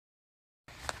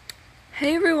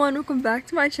Hey everyone, welcome back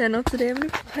to my channel. Today I'm going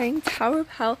to be playing Tower of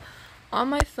Hell on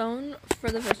my phone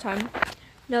for the first time.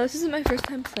 No, this isn't my first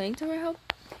time playing Tower of Hell,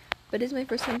 but it is my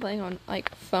first time playing on,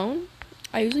 phone.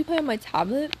 I usually play on my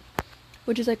tablet,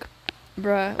 which is like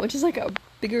a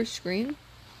bigger screen.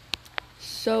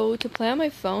 So to play on my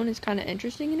phone is kind of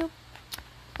interesting, you know?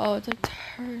 Oh, it's like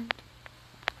turned.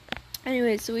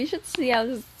 Anyway, so we should see how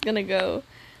this is going to go.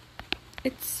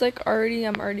 It's like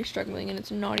I'm already struggling, and it's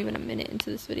not even a minute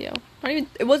into this video.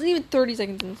 It wasn't even 30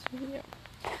 seconds into this video.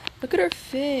 Look at her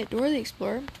fit. Dora the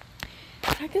Explorer.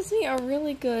 That gives me a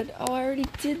really good... Oh, I already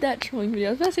did that trolling video.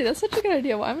 I was about to say, that's such a good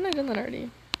idea. Why haven't I done that already?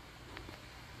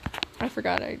 I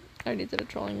forgot. I already did a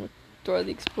trolling with Dora the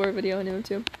Explorer video in it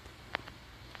too.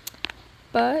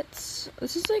 But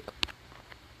this is like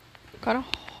kind of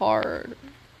hard.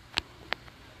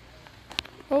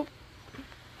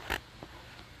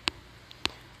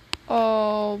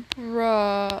 Oh,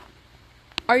 bruh.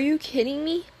 Are you kidding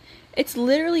me? It's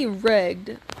literally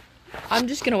rigged. I'm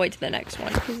just gonna wait to the next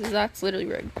one, because that's literally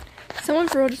rigged. Someone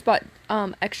for real just bought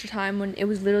extra time when it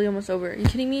was literally almost over. Are you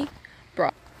kidding me?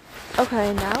 Bruh.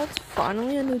 Okay, now it's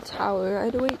finally a new tower. I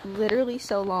had to wait literally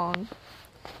so long.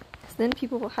 Because then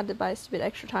people had to buy stupid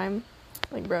extra time.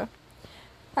 Like, bruh.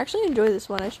 I actually enjoy this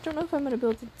one. I just don't know if I'm gonna be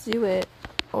able to do it.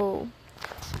 Oh.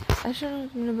 I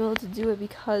shouldn't be able to do it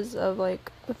because of,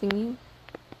 like, the thingy.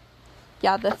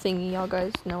 Yeah, the thingy. Y'all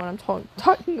guys know what I'm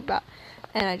talking about.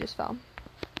 And I just fell.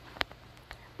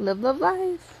 Live, love,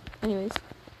 life. Anyways.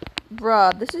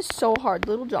 Bruh, this is so hard.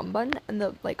 Little jump button and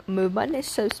the, move button is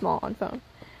so small on phone.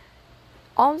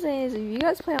 All I'm saying is, if you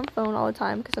guys play on phone all the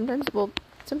time, because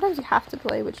sometimes you have to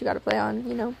play what you gotta play on,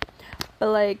 you know.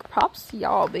 But, props to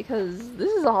y'all, because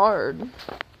this is hard.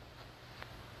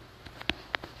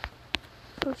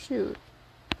 Oh, shoot.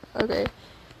 Okay.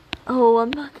 Oh, I'm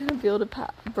not gonna be able to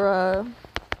bruh.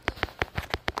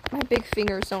 My big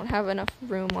fingers don't have enough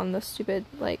room on the stupid,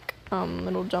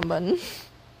 little jump button.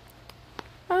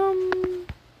 Oh.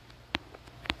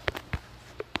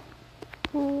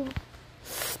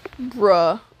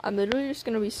 Bruh. I'm literally just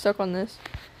gonna be stuck on this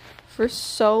for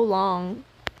so long.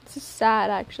 This is sad,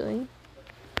 actually.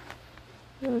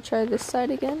 I'm gonna try this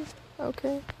side again.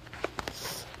 Okay.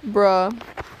 Bruh.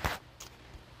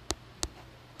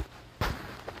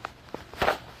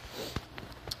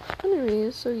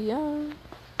 Anyways, so yeah.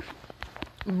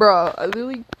 Bruh,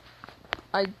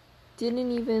 I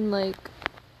didn't even,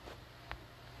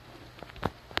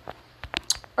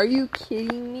 are you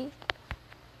kidding me?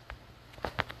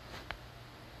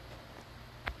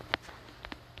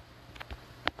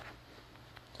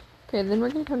 Okay, then we're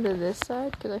gonna come to this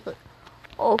side, because I feel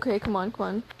okay, come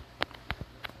on.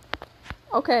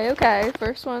 Okay,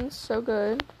 first one's so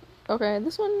good. Okay,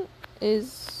 this one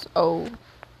is,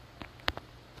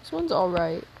 this one's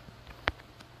alright.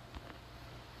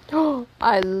 Oh,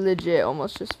 I legit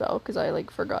almost just fell because I I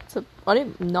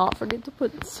did not forget to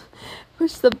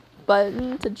push the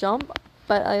button to jump,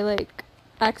 but I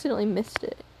accidentally missed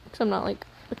it because I'm not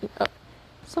looking up.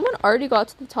 Someone already got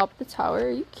to the top of the tower.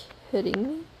 Are you kidding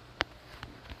me?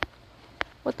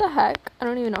 What the heck? I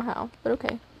don't even know how, but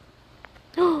okay.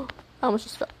 I almost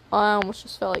just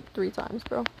fell 3 times,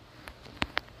 bro.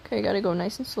 Okay, gotta go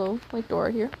nice and slow, like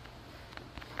Dora here.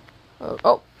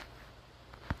 Oh.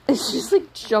 It just,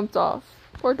 jumped off.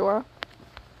 Poor Dora.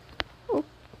 Oh.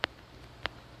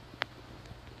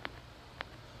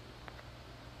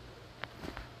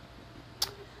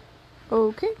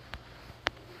 Okay.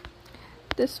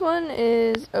 This one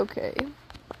is okay.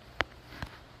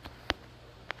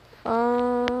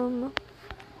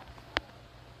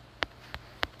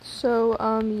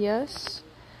 Yes.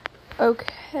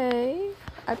 Okay.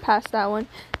 I passed that one.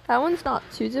 That one's not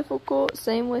too difficult.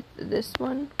 Same with this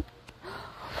one.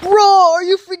 Bro, are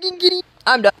you freaking kidding?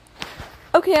 I'm done.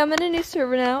 Okay, I'm in a new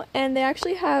server now, and they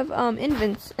actually have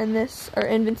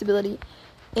invincibility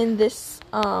in this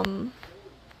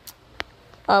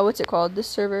what's it called? This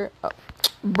server. Oh,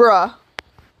 bruh.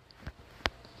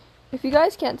 If you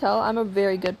guys can't tell, I'm a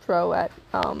very good pro at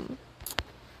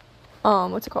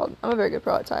what's it called? I'm a very good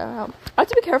pro at Tower of Hell. I have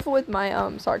to be careful with my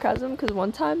sarcasm, because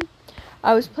one time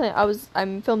I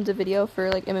filmed a video for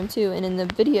MM2, and in the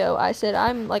video I said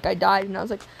I died, and I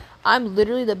was like, I'm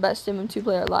literally the best MM2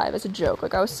 player alive, as a joke.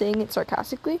 I was saying it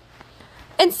sarcastically,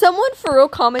 and someone for real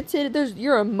commented,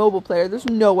 you're a mobile player, there's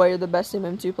no way you're the best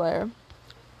MM2 player,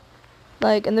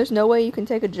 and there's no way you can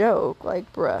take a joke,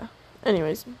 bruh.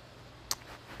 Anyways,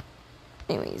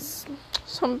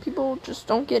 some people just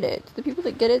don't get it. The people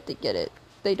that get it, they get it.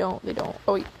 They don't.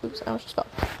 Oh wait, oops, I almost just fell.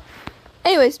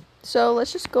 Anyways, so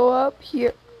let's just go up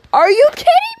here. Are you kidding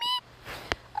me?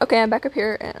 Okay, I'm back up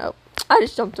here, and I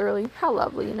just jumped early. How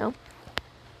lovely, you know.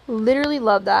 Literally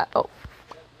love that. Oh,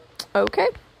 okay.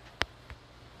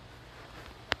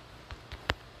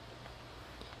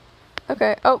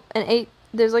 Okay. Oh, and 8.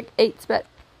 There's like 8 spec.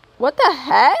 What the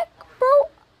heck,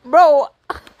 bro?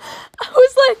 I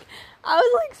was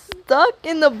like stuck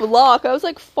in the block. I was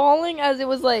like falling as it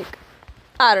was like,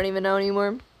 I don't even know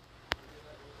anymore.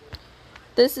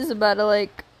 This is about to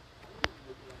like.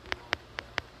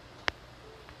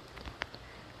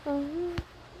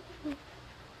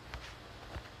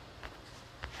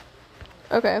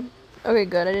 Okay,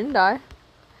 good. I didn't die.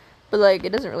 But, like,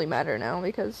 it doesn't really matter now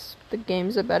because the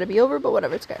game's about to be over, but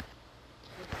whatever, it's okay.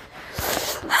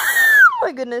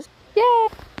 My goodness. Yay!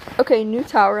 Okay, new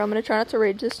tower. I'm gonna try not to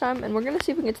rage this time, and we're gonna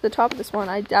see if we can get to the top of this one.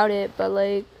 I doubt it, but,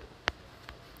 like,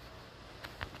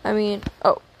 I mean,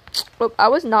 oh, I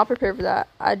was not prepared for that.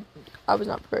 I was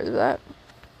not prepared for that.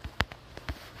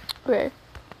 Okay.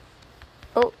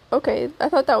 Oh, okay. I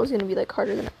thought that was gonna be, like,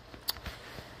 harder than it.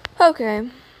 Okay.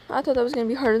 I thought that was going to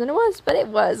be harder than it was, but it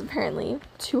was apparently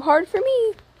too hard for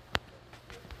me.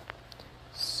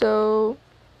 So,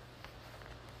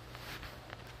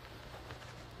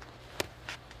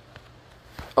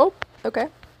 oh, okay.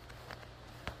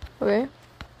 Okay.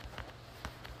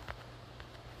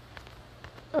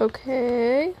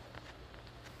 Okay.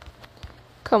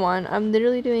 Come on, I'm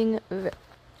literally doing.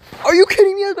 Are you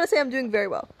kidding me? I was about to say I'm doing very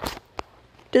well.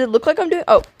 Does it look like I'm doing?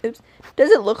 Oh, oops.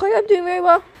 Does it look like I'm doing very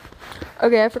well?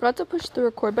 Okay, I forgot to push the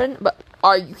record button, but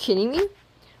are you kidding me? I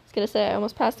was gonna say I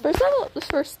almost passed the first level, this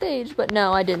first stage, but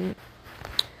no, I didn't.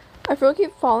 I feel like I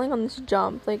keep falling on this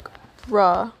jump, like,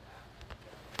 bruh.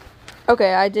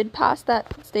 Okay, I did pass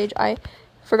that stage. I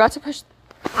forgot to push.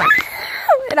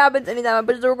 It happens anytime I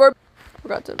push the record.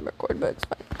 Forgot to record, but it's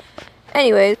fine.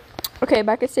 Anyways, okay,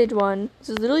 back at stage 1. This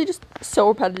is literally just so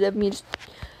repetitive. Me just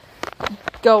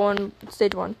go on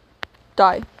stage 1,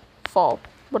 die, fall,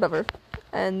 whatever.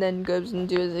 And then goes and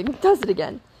does it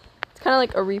again. It's kind of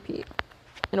like a repeat,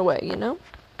 in a way, you know?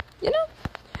 You know?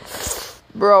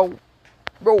 Bro,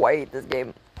 I hate this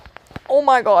game. Oh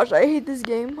my gosh, I hate this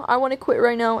game. I want to quit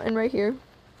right now and right here.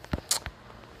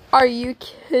 Are you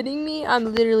kidding me?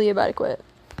 I'm literally about to quit.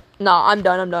 Nah, I'm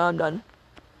done.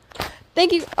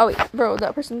 Thank you. Oh, wait, bro,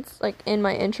 that person's, like, in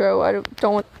my intro. I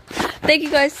don't want. Thank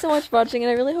you guys so much for watching,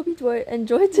 and I really hope you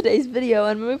enjoyed today's video.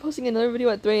 And I'm going to be posting another video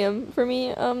at 3 a.m. for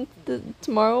me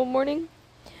tomorrow morning,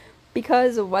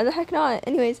 because why the heck not?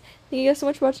 Anyways, thank you guys so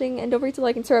much for watching, and don't forget to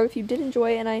like and subscribe if you did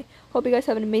enjoy, and I hope you guys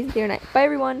have an amazing day or night. Bye,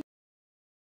 everyone!